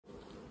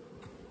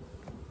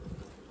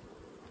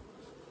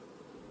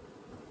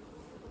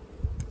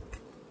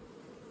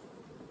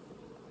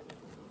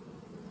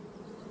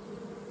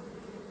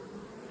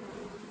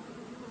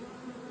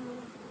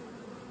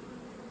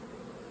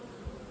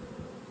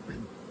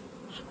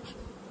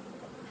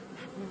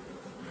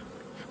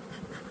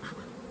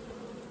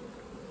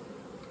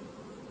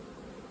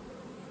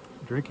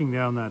Drinking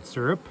down that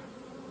syrup.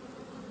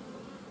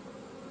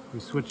 We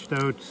switched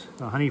out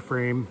the honey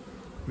frame.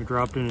 We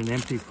dropped in an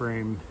empty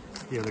frame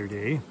the other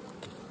day.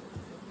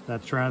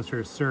 That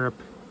transfers syrup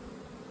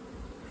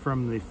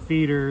from the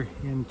feeder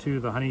into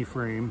the honey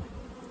frame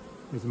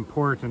is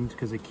important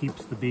because it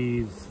keeps the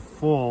bees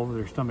full,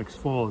 their stomachs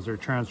full as they're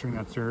transferring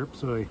that syrup,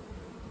 so they're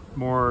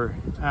more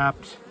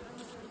apt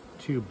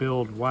to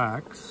build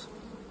wax.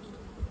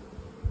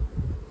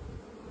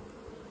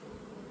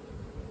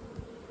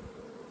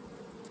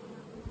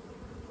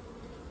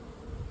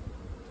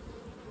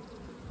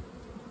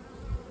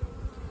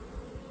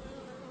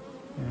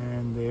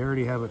 And they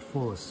already have it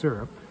full of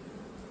syrup.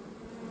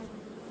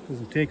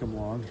 Doesn't take them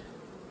long.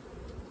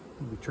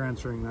 We'll be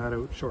transferring that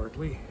out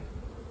shortly.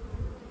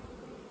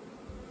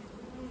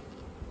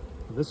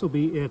 This will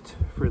be it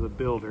for the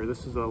builder.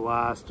 This is the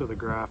last of the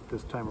graft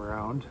this time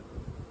around.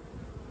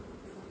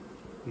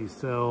 These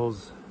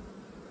cells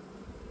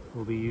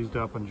will be used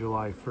up on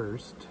July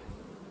 1st.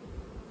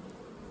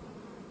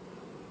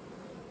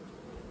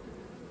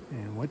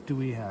 And what do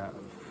we have?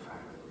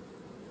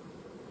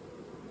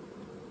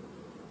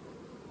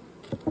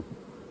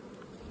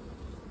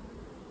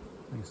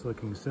 Nice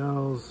looking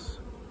cells.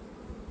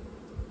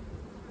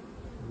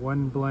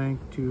 1 blank,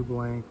 2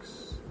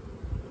 blanks,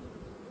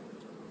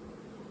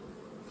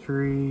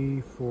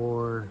 3,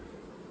 4,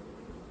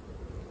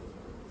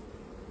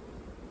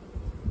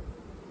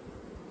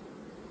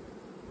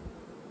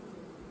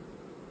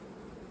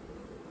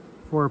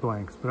 4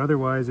 blanks, but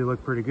otherwise they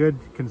look pretty good,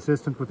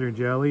 consistent with their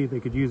jelly. They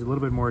could use a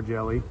little bit more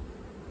jelly.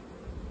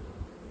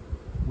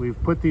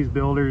 We've put these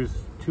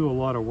builders to a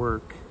lot of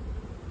work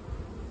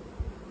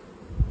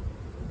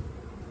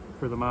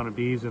for the amount of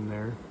bees in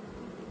there.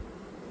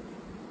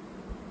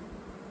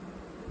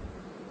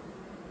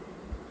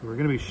 So we're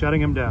going to be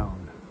shutting them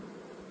down.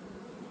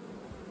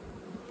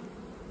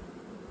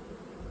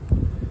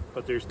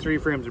 But there's 3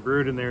 frames of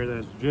brood in there that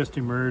has just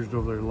emerged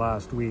over the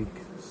last week,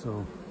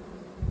 so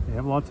they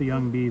have lots of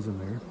young bees in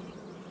there.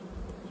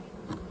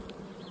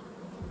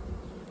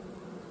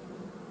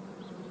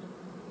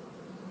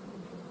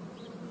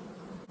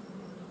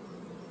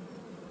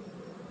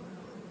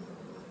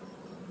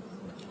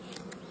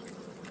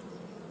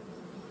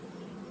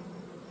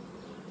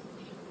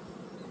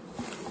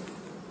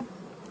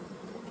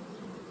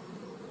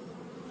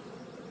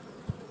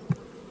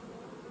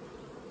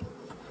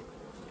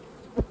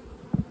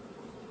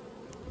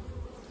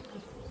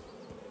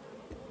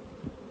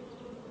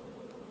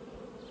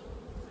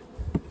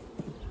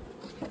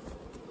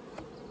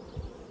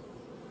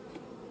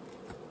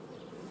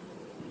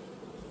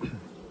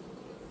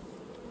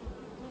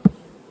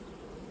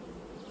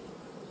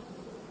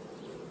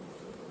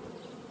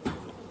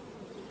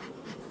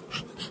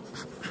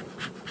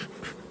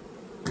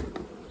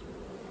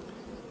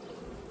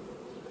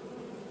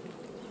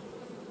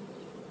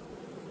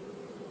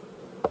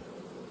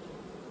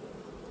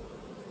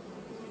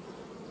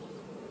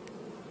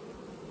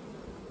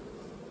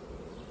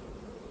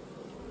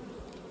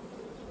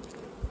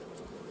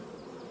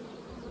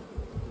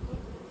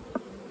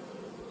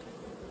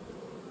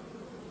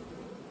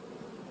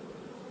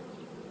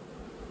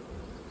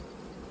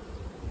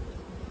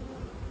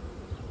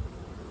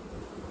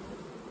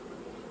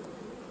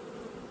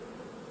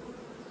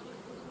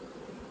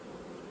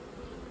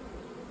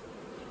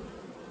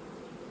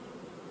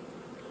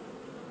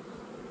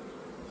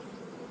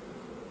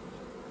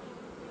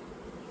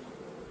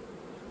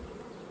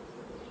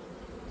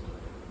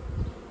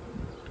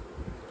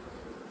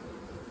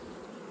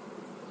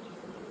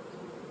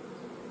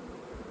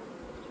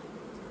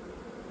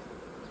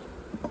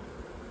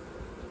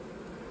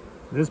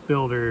 This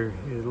builder,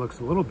 it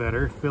looks a little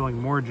better,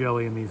 filling more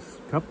jelly in these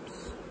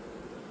cups.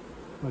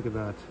 Look at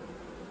that.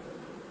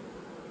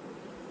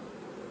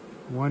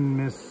 1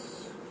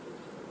 miss,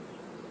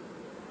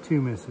 2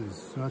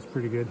 misses, so that's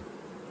pretty good.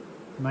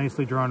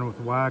 Nicely drawn with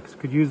wax.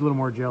 Could use a little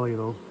more jelly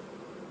though.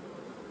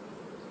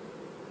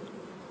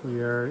 We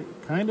are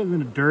kind of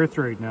in a dearth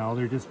right now.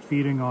 They're just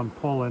feeding on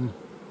pollen.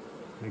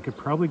 I could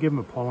probably give them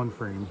a pollen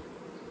frame.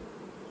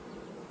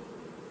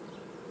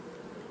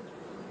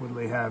 What do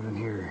they have in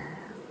here?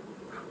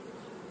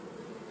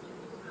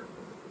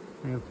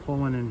 They have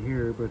pollen in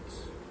here, but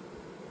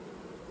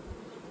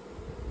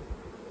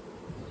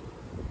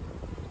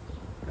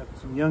got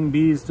some young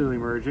bees still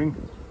emerging.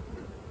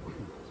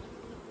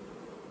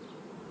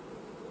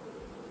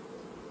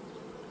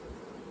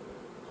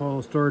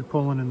 Stored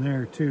pollen in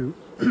there too.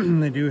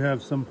 They do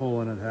have some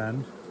pollen at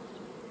hand.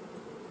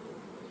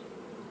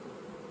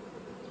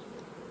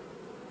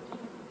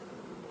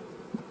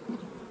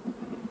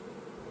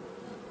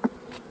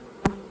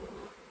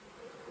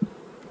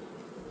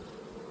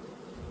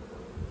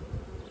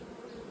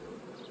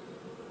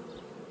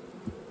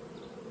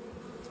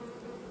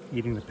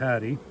 Eating the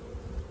patty.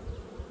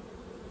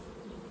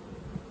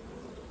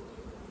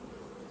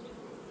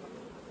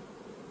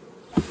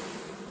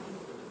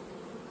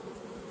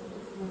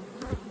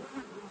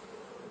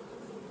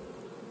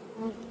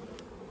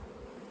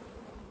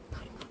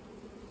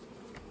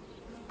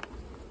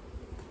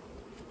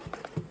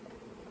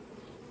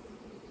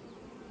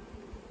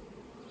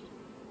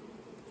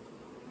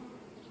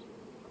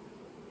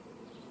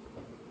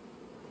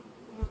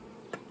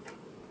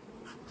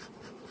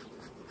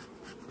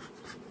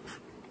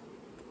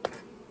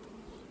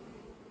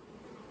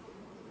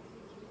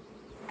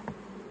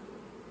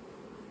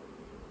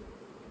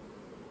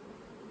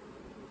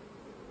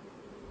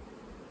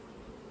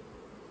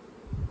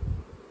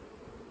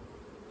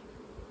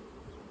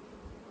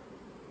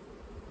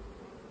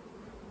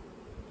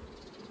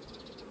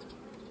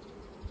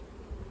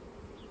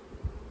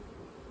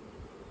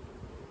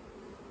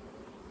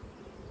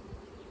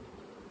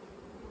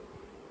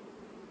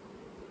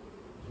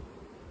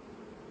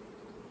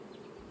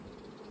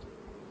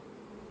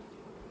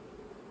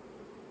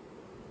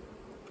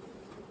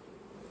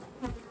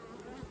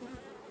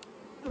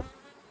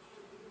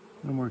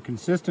 little more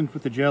consistent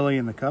with the jelly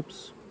in the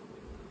cups.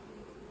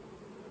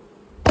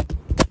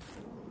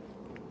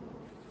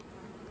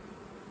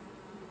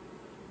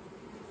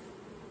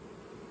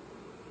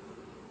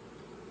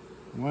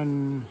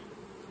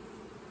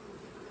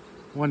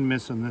 One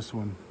miss on this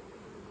one.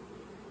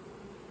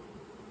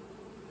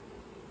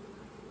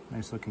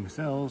 Nice looking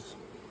cells.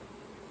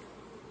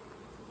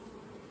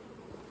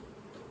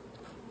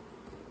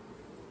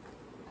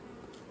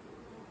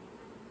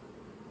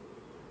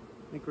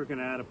 I think we're going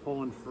to add a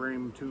pull-in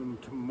frame to them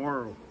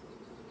tomorrow.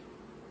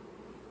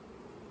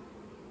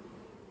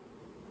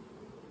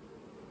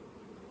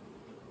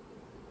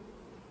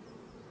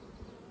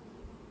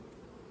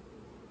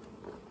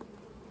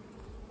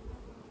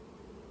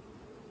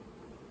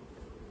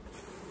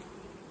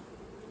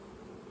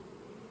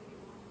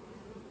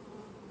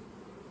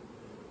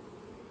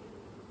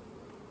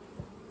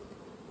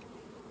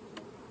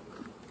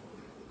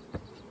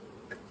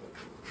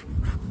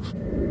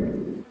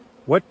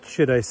 What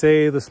should I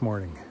say this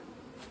morning?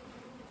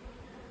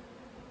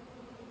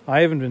 I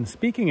haven't been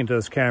speaking into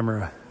this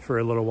camera for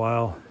a little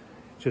while,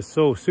 just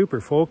so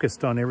super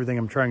focused on everything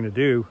I'm trying to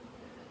do.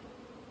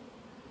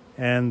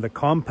 And the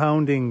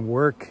compounding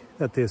work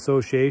that the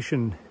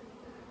association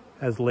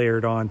has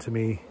layered on to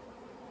me.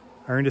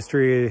 Our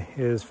industry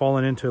is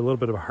fallen into a little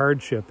bit of a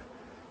hardship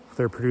with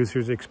our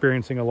producers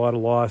experiencing a lot of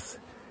loss.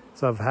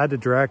 So I've had to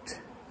direct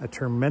a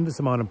tremendous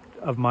amount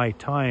of my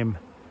time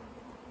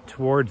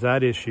towards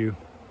that issue.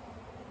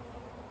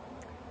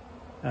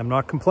 I'm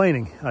not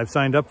complaining. I've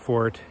signed up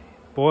for it.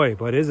 Boy,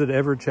 but is it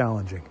ever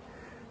challenging.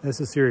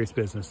 This is serious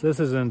business. This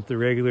isn't the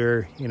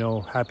regular,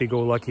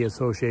 happy-go-lucky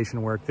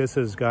association work. This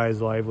is guys'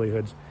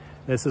 livelihoods.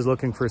 This is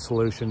looking for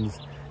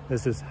solutions.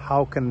 This is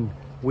how can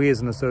we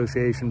as an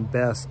association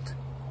best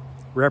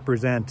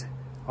represent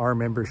our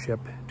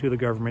membership to the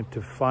government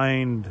to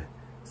find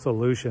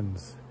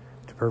solutions,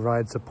 to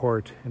provide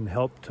support and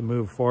help to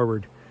move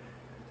forward.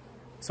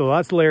 So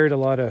that's layered a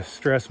lot of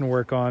stress and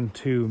work on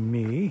to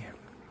me.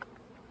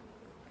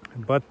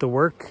 But the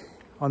work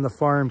on the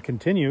farm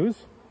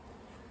continues,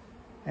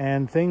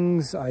 and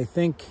things, I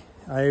think,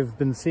 I've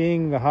been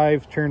seeing the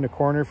hive turn the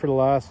corner for the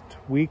last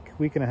week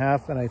and a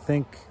half, and I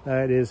think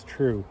that is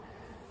true.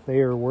 They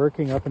are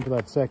working up into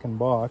that second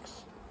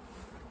box.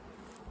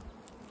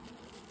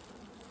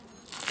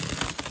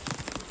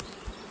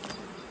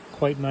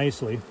 Quite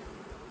nicely.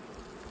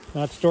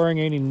 Not storing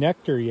any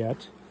nectar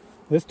yet.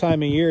 This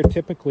time of year,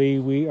 typically,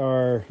 we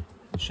are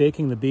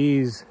shaking the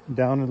bees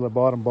down into the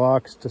bottom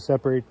box to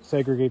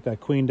segregate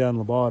that queen down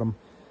the bottom,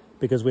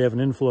 because we have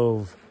an inflow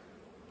of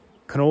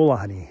canola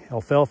honey,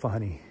 alfalfa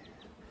honey.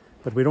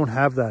 But we don't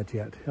have that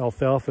yet.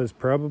 Alfalfa is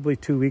probably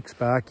 2 weeks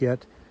back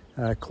yet.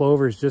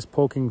 Clover is just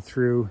poking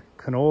through.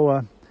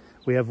 Canola,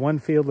 we have one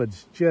field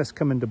that's just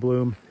come into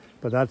bloom,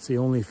 but that's the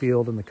only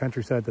field in the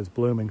countryside that's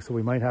blooming, so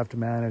we might have to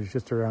manage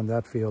just around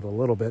that field a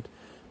little bit.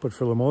 But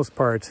for the most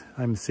part,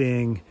 I'm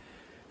seeing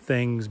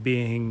things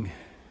being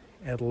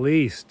at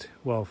least,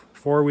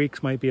 4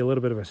 weeks might be a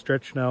little bit of a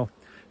stretch now.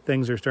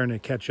 Things are starting to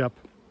catch up.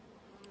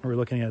 We're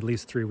looking at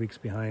least 3 weeks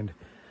behind.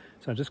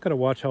 So I just got to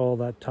watch how all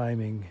that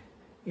timing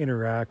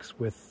interacts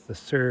with the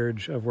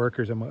surge of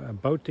workers I'm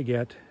about to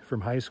get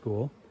from high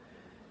school.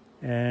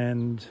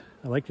 And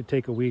I like to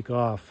take a week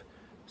off.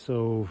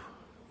 So,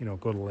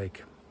 go to the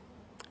lake,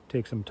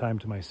 take some time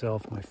to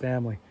myself, my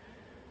family.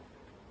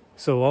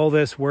 So all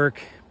this work,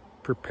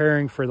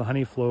 preparing for the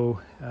honey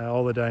flow,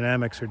 all the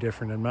dynamics are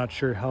different. I'm not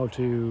sure how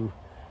to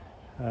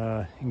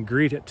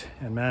greet it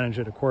and manage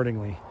it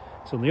accordingly.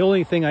 So the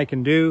only thing I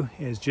can do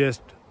is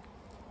just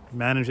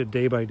manage it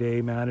day by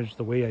day, manage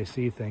the way I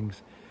see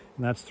things.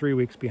 And that's 3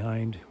 weeks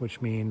behind,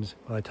 which means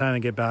by the time I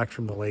get back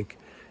from the lake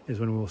is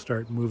when we'll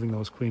start moving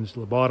those queens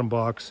to the bottom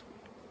box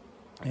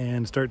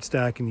and start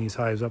stacking these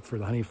hives up for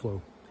the honey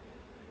flow.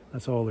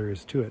 That's all there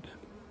is to it.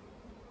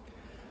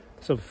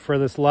 So for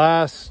this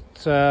last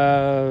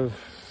 4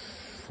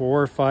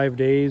 or 5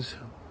 days,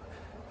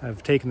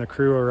 I've taken the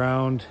crew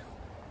around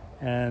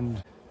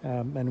and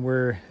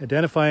we're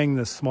identifying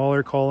the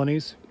smaller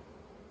colonies.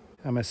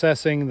 I'm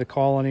assessing the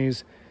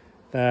colonies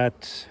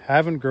that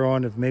haven't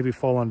grown, have maybe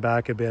fallen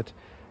back a bit,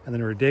 and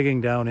then we're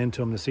digging down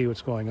into them to see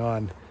what's going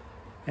on.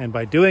 And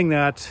by doing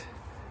that,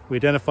 we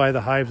identify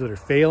the hives that are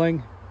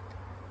failing.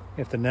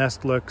 If the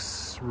nest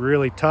looks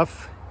really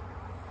tough,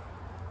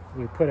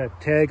 we put a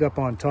tag up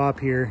on top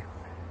here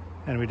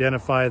and we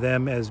identify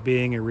them as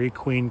being a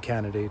requeen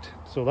candidate.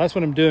 So that's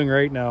what I'm doing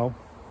right now.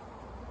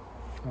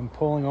 I'm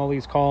pulling all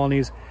these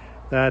colonies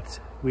that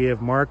we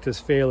have marked as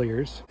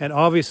failures, and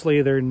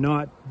obviously they're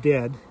not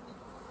dead.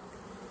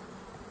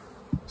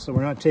 So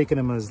we're not taking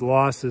them as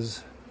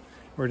losses.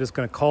 We're just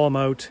going to call them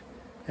out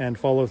and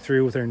follow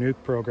through with our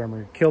nuke program. We're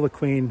going to kill the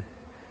queen.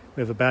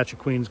 We have a batch of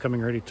queens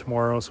coming ready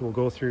tomorrow, so we'll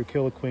go through,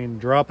 kill a queen,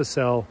 drop a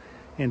cell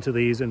into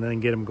these, and then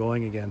get them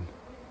going again.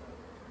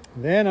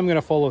 Then I'm going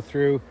to follow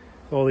through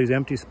all these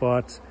empty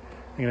spots.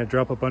 I'm going to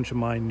drop a bunch of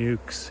my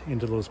nukes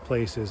into those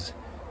places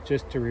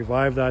just to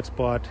revive that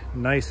spot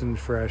nice and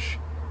fresh,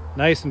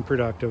 nice and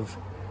productive,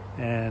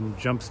 and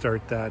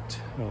jumpstart that,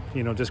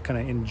 just kind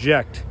of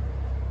inject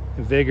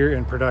vigor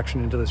and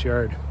production into this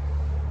yard.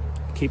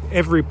 Keep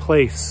every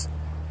place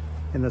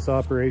in this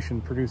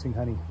operation producing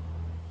honey.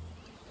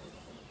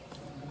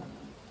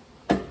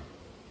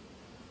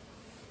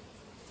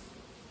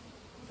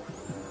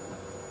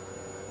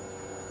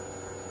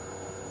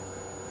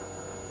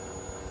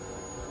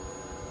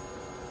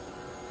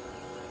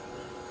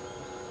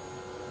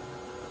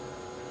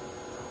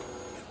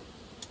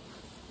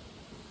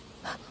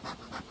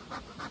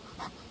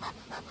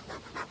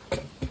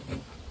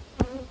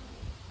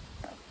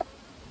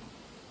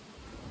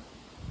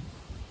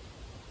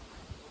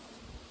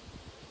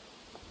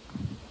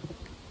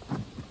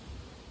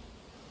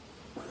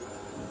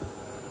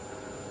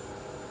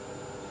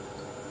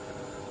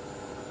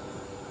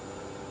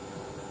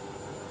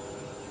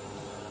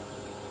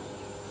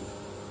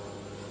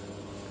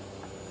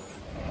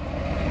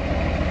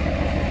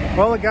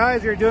 Well, the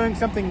guys are doing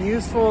something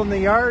useful in the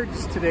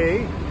yards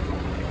today.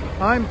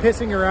 I'm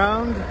pissing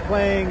around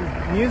playing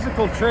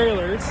musical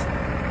trailers.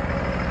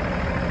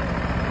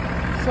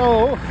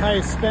 So I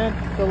spent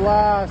the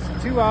last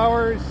 2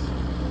 hours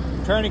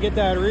trying to get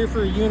that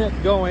reefer unit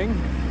going.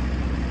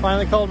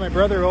 Finally called my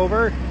brother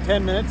over,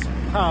 10 minutes,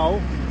 pow.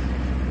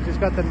 Just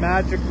got the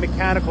magic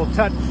mechanical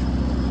touch.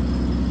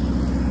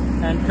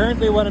 And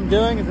currently what I'm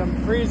doing is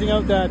I'm freezing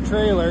out that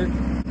trailer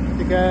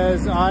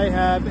because I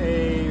have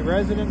a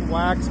resident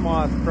wax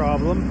moth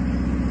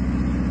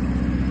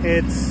problem.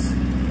 It's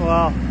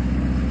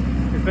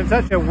been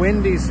such a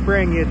windy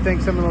spring, you'd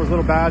think some of those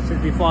little bastards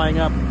would be flying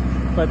up,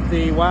 but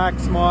the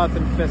wax moth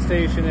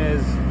infestation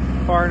is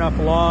far enough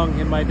along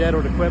in my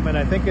deadwood equipment.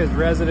 I think there's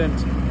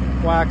resident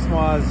wax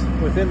moths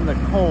within the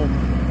comb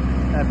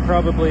that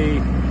probably,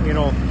 you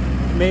know,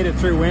 made it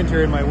through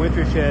winter in my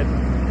winter shed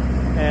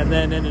and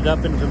then ended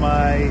up into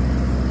my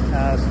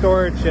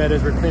storage shed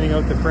as we're cleaning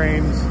out the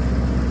frames.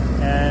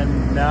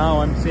 And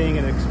now I'm seeing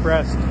it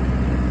expressed.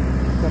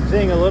 I'm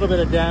seeing a little bit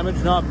of damage,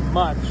 not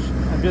much.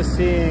 I'm just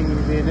seeing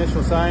the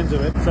initial signs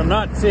of it. So I'm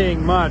not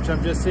seeing much,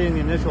 I'm just seeing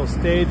the initial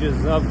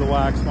stages of the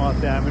wax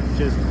moth damage,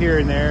 just here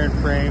and there in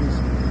frames,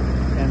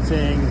 and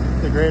seeing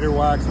the greater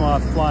wax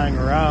moth flying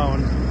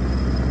around.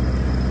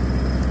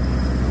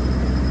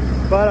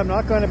 But I'm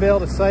not going to be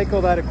able to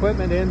cycle that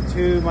equipment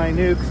into my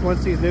nukes.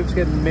 Once these nukes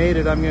get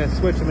mated, I'm going to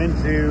switch them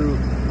into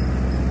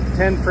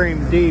 10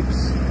 frame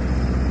deeps,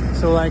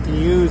 so I can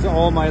use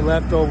all my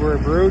leftover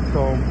brood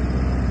comb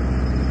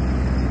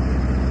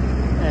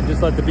and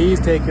just let the bees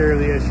take care of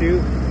the issue.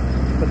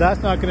 But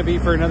that's not going to be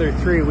for another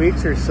 3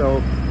 weeks or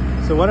so.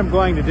 So what I'm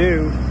going to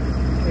do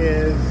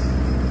is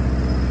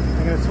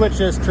I'm going to switch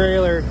this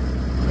trailer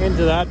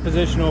into that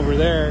position over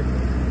there.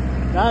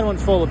 That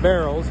one's full of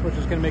barrels, which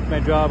is going to make my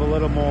job a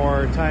little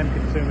more time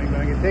consuming. But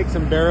I'm going to take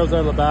some barrels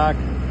out of the back,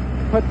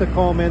 put the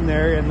comb in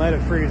there and let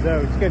it freeze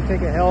out. It's going to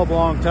take a hell of a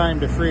long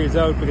time to freeze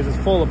out because it's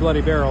full of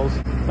bloody barrels.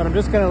 But I'm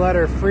just going to let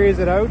her freeze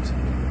it out,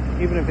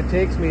 even if it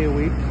takes me a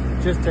week,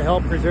 just to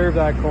help preserve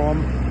that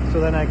comb, so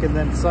then I can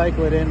then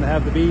cycle it in and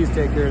have the bees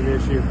take care of the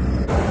issue.